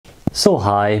So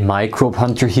hi,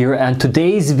 Microbehunter here, and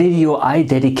today's video I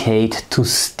dedicate to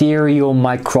stereo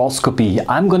microscopy.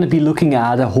 I'm going to be looking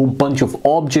at a whole bunch of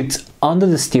objects under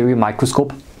the stereo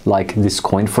microscope, like this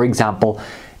coin for example,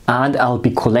 and I'll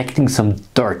be collecting some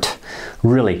dirt.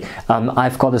 Really,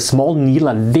 I've got a small needle,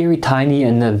 a very tiny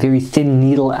and a very thin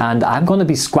needle, and I'm going to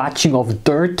be scratching off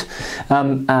dirt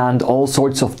and all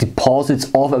sorts of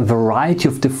deposits of a variety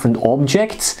of different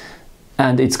objects.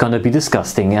 And it's gonna be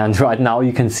disgusting. And right now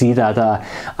you can see that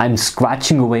I'm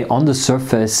scratching away on the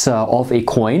surface of a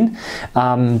coin.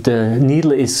 The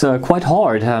needle is quite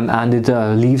hard and it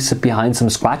leaves behind some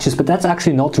scratches, but that's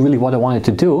actually not really what I wanted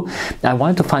to do. I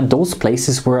wanted to find those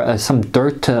places where some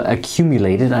dirt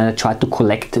accumulated, and I tried to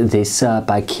collect this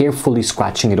by carefully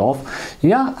scratching it off.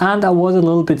 Yeah, and I was a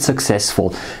little bit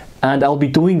successful. And I'll be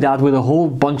doing that with a whole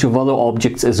bunch of other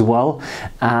objects as well.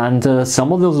 And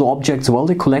some of those objects, well,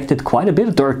 they collected quite a bit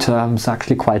of dirt. It's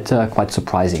actually quite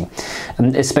surprising.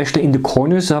 Especially in the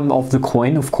corners of the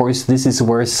coin, of course, this is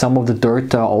where some of the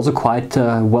dirt also quite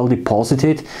well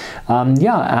deposited.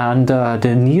 Yeah, and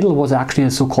the needle was actually a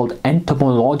so-called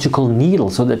entomological needle.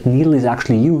 So that needle is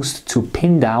actually used to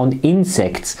pin down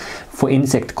insects for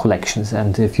insect collections.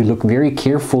 And if you look very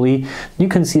carefully, you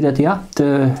can see that, yeah,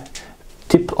 the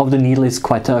tip of the needle is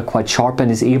quite sharp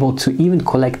and is able to even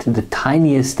collect the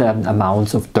tiniest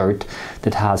amounts of dirt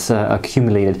that has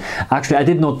accumulated. Actually, I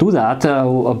did not do that,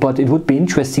 but it would be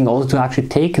interesting also to actually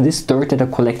take this dirt that I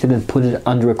collected and put it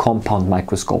under a compound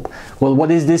microscope. Well,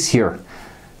 what is this here?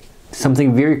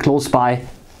 Something very close by.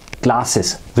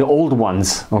 Glasses, the old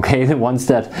ones, okay, the ones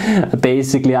that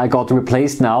basically I got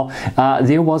replaced now.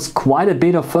 There was quite a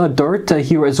bit of dirt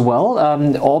here as well.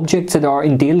 Objects that are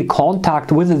in daily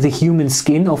contact with the human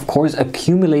skin, of course,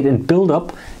 accumulate and build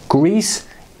up grease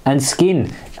and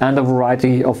skin and a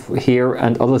variety of hair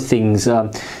and other things.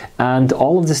 And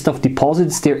all of this stuff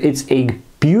deposits there. It's a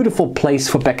beautiful place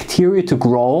for bacteria to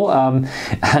grow,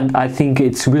 and I think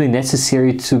it's really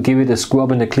necessary to give it a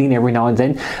scrub and a clean every now and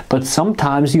then. But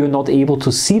sometimes you're not able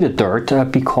to see the dirt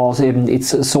because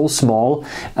it's so small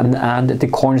and the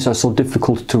corners are so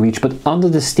difficult to reach. But under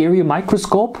the stereo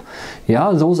microscope,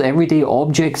 yeah, those everyday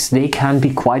objects, they can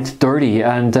be quite dirty,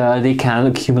 and they can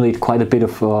accumulate quite a bit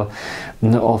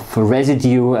of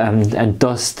residue and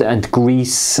dust and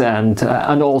grease and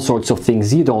all sorts of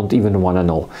things you don't even want to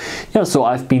know. Yeah,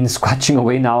 so I've been scratching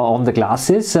away now on the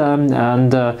glasses,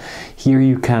 and here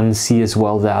you can see as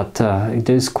well that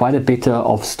there's quite a bit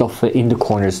of stuff in the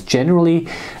corners. Generally,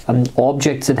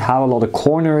 objects that have a lot of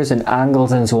corners and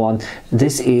angles and so on,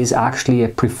 this is actually a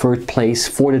preferred place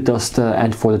for the dust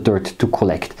and for the dirt to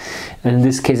collect. And in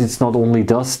this case, it's not only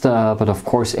dust, but of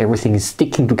course everything is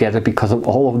sticking together because of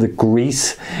all of the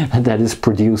grease that is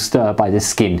produced by the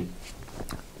skin.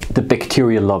 The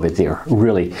bacteria love it there,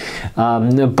 really.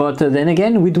 But then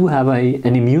again, we do have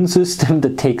an immune system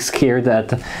that takes care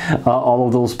that all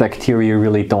of those bacteria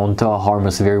really don't harm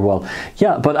us very well.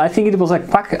 Yeah, but I think it was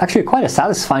actually quite a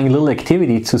satisfying little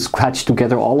activity to scratch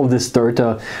together all of this dirt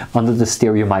under the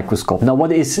stereo microscope. Now,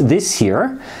 what is this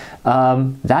here?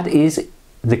 That is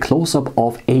the close-up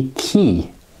of a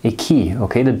key. A key,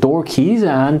 okay, the door keys,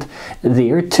 and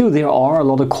there too there are a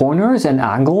lot of corners and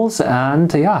angles,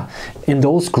 and yeah, in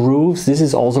those grooves, this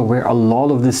is also where a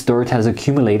lot of this dirt has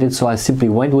accumulated. So I simply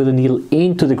went with a needle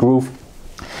into the groove,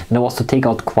 and I was to take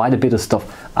out quite a bit of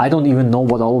stuff. I don't even know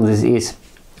what all of this is.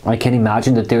 I can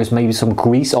imagine that there's maybe some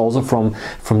grease also from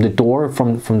the door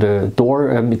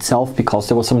itself, because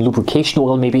there was some lubrication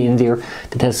oil maybe in there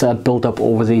that has built up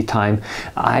over the time.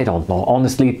 I don't know,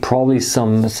 honestly. Probably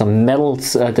some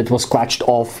metals that was scratched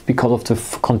off because of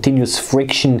the continuous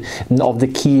friction of the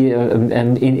key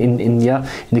in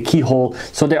the keyhole.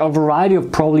 So there are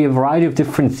probably a variety of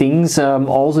different things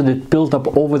also that built up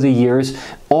over the years,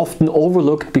 often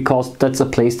overlooked because that's a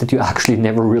place that you actually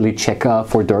never really check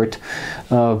for dirt.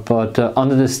 But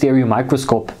under the stereo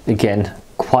microscope, again,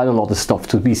 quite a lot of stuff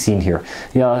to be seen here.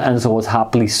 Yeah, and so I was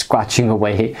happily scratching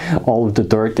away all of the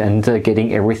dirt and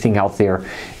getting everything out there.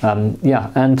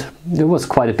 Yeah, and there was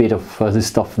quite a bit of this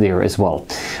stuff there as well.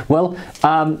 Well,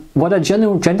 what I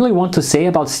generally want to say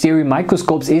about stereo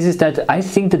microscopes is that I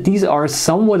think that these are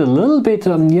somewhat a little bit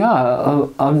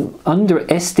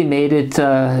underestimated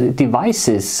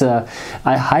devices.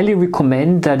 I highly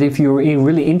recommend that if you're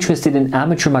really interested in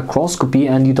amateur microscopy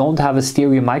and you don't have a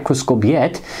stereo microscope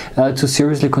yet, to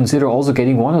seriously consider also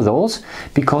getting one of those,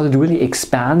 because it really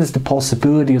expands the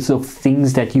possibilities of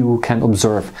things that you can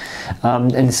observe.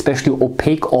 And especially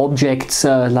opaque objects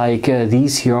like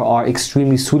these here are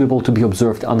extremely suitable to be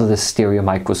observed under the stereo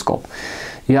microscope.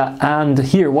 Yeah, and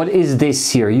here, what is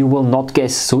this here? You will not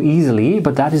guess so easily,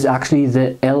 but that is actually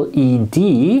the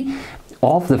LED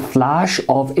of the flash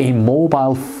of a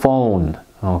mobile phone.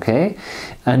 Okay,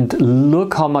 and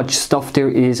look how much stuff there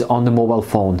is on the mobile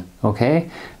phone. Okay,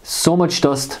 so much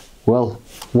dust. Well,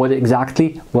 what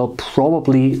exactly? Well,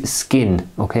 probably skin.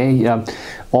 Okay,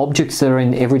 objects that are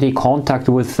in everyday contact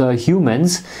with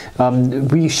humans,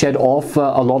 we shed off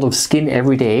a lot of skin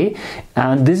every day,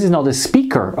 and this is now the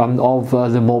speaker of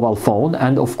the mobile phone.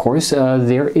 And of course,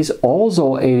 there is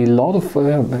also a lot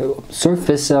of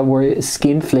surface where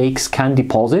skin flakes can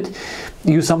deposit.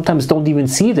 You sometimes don't even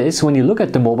see this when you look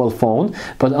at the mobile phone,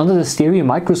 but under the stereo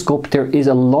microscope there is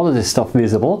a lot of this stuff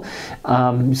visible.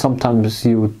 Sometimes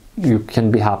you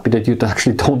can be happy that you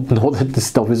actually don't know that this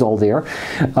stuff is all there.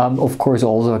 Of course,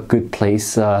 also a good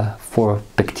place for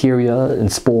bacteria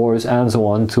and spores and so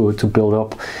on to build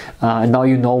up. And now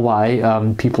you know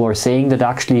why people are saying that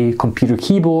actually computer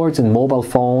keyboards and mobile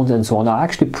phones and so on are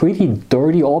actually pretty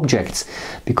dirty objects,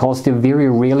 because they're very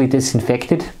rarely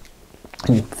disinfected.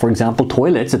 For example,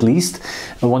 toilets, at least.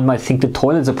 One might think the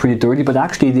toilets are pretty dirty, but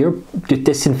actually they're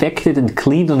disinfected and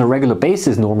cleaned on a regular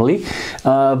basis normally.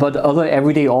 But other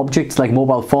everyday objects like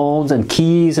mobile phones and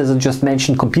keys, as I just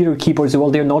mentioned, computer keyboards,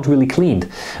 well, they're not really cleaned.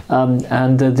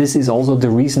 This is also the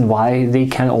reason why they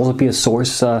can also be a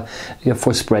source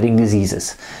for spreading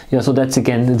diseases. Yeah, so that's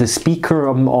again the speaker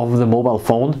of the mobile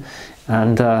phone.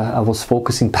 And I was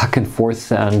focusing back and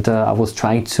forth, and I was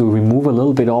trying to remove a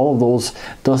little bit all of those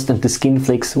dust and the skin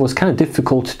flakes. It was kind of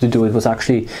difficult to do. It was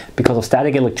actually because of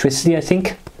static electricity, I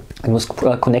think. It was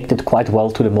connected quite well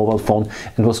to the mobile phone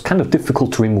and was kind of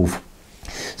difficult to remove.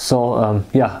 So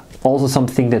yeah, also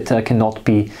something that cannot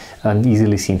be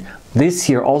easily seen. This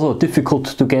here, also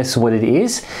difficult to guess what it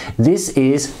is. This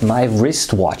is my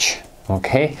wristwatch.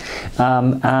 Okay,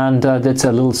 that's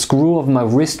a little screw of my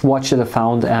wristwatch that I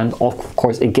found, and of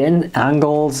course again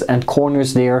angles and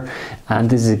corners there, and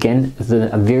this is again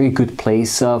a very good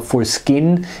place for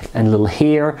skin and little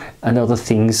hair and other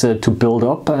things to build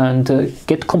up and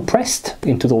get compressed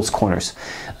into those corners.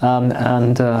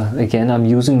 Again, I'm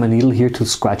using my needle here to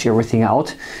scratch everything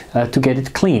out to get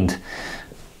it cleaned.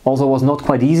 Also was not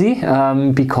quite easy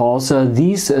because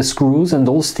these screws and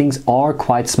those things are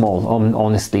quite small,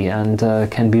 honestly, and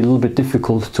can be a little bit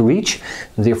difficult to reach.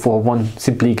 Therefore, one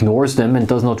simply ignores them and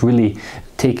does not really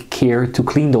take care to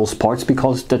clean those parts,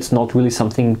 because that's not really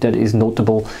something that is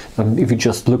notable if you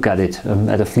just look at it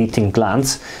at a fleeting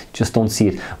glance. Just don't see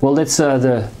it. Well, that's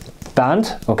the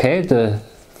band, okay,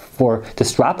 for the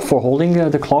strap for holding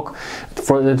the clock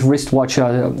for the wristwatch.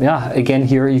 Yeah, again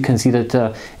here you can see that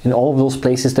in all of those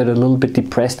places that are a little bit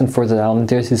depressed and further down,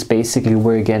 this is basically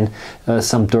where again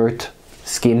some dirt,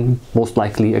 skin most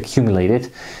likely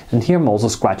accumulated. And here I'm also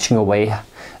scratching away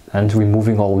and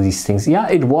removing all of these things. Yeah,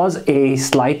 it was a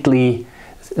slightly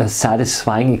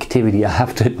satisfying activity, I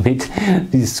have to admit.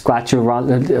 You scratch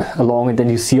around along and then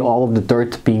you see all of the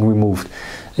dirt being removed.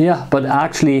 Yeah, but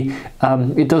actually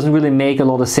it doesn't really make a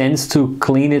lot of sense to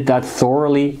clean it that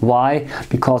thoroughly. Why?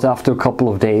 Because after a couple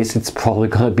of days it's probably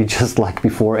gonna be just like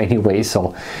before anyway,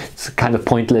 so it's kind of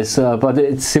pointless, but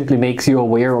it simply makes you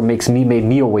aware, or made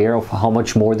me aware of how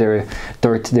much more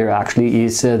dirt there actually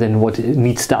is than what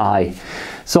meets the eye.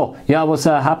 So yeah, I was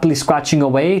happily scratching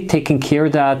away, taking care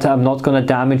that I'm not going to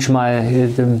damage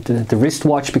the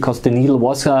wristwatch, because the needle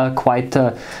was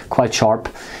quite sharp.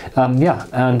 Yeah,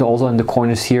 and also in the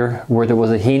corners here where there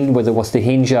was the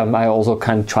hinge, I also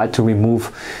kind of tried to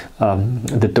remove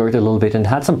the dirt a little bit, and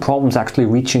had some problems actually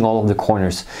reaching all of the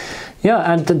corners.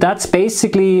 Yeah, and that's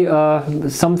basically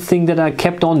something that I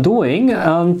kept on doing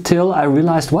until I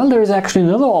realized, well, there's actually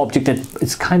another object that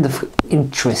is kind of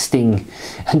interesting,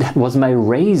 and that was my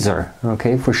razor,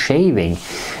 okay, for shaving.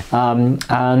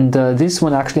 This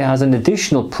one actually has an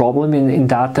additional problem in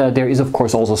that there is of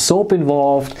course also soap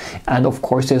involved, and of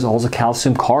course there's also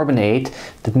calcium carbonate.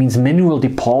 That means mineral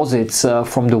deposits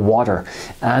from the water,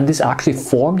 and this actually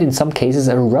formed in some cases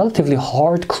a relatively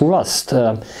hard crust.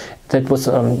 That was,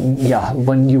 yeah,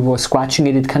 when you were scratching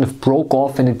it, it kind of broke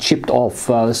off and it chipped off.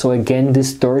 So again,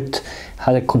 this dirt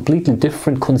had a completely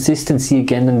different consistency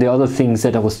again than the other things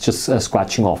that I was just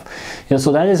scratching off. Yeah,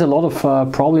 so that is a lot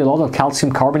of, probably a lot of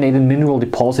calcium carbonate and mineral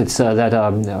deposits that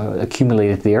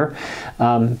accumulated there.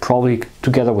 Probably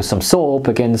together with some soap,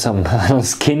 again, some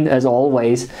skin as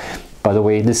always. By the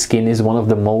way, the skin is one of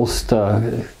the most,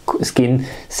 skin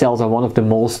cells are one of the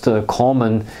most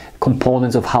common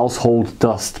components of household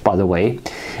dust, by the way.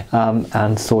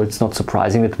 And so it's not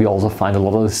surprising that we also find a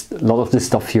lot of this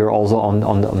stuff here also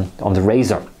on the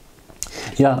razor.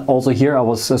 Yeah, also here I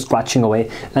was scratching away,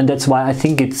 and that's why I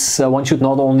think it's one should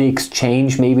not only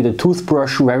exchange maybe the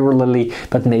toothbrush regularly,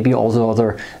 but maybe also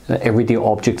other everyday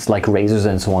objects like razors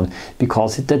and so on,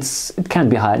 because it can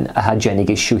be a hygienic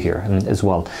issue here as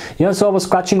well. Yeah, so I was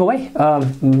scratching away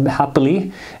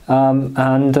happily,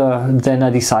 and then I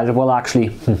decided, well,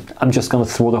 actually I'm just gonna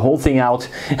throw the whole thing out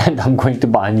and I'm going to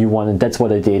buy a new one, and that's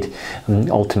what I did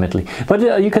ultimately.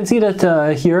 But you can see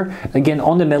that here again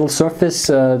on the metal surface,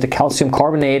 the calcium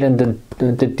carbonate and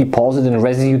the deposit and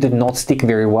residue did not stick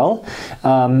very well,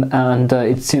 and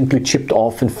it simply chipped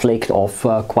off and flaked off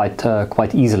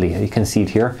quite easily. You can see it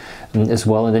here as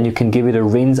well, and then you can give it a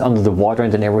rinse under the water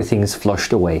and then everything is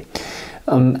flushed away.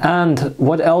 And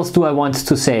what else do I want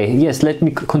to say? Yes, let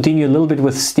me continue a little bit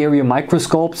with stereo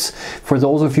microscopes. For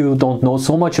those of you who don't know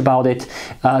so much about it,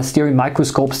 stereo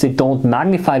microscopes, they don't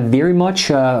magnify very much,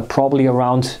 probably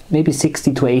around maybe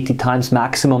 60 to 80 times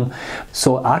maximum.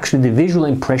 So actually the visual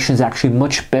impression is actually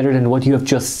much better than what you have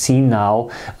just seen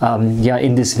now, yeah,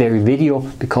 in this very video,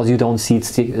 because you don't see it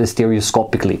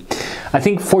stereoscopically. I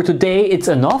think for today it's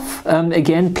enough.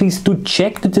 Again, please do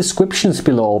check the descriptions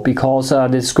below, because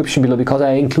because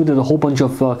I included a whole bunch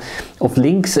of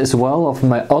links as well of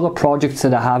my other projects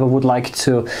that I have. I would like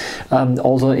to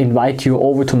also invite you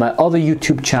over to my other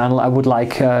YouTube channel. I would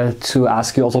like to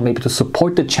ask you also maybe to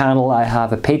support the channel. I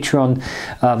have a Patreon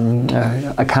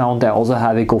account. I also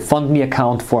have a GoFundMe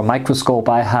account for Microscope.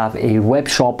 I have a web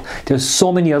shop. There's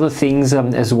so many other things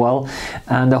as well,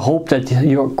 and I hope that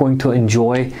you're going to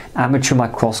enjoy amateur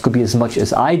microscopy as much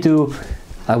as I do.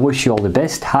 I wish you all the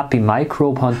best. Happy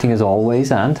microbe hunting as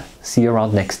always, and see you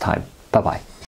around next time. Bye bye.